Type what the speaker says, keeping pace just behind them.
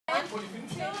7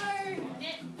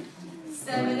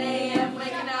 a.m.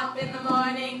 waking up in the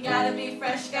morning, gotta be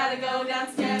fresh, gotta go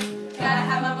downstairs, gotta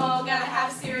have my bowl, gotta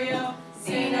have cereal,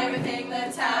 seeing everything,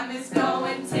 the time is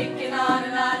going, ticking on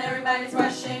and on, everybody's rushing.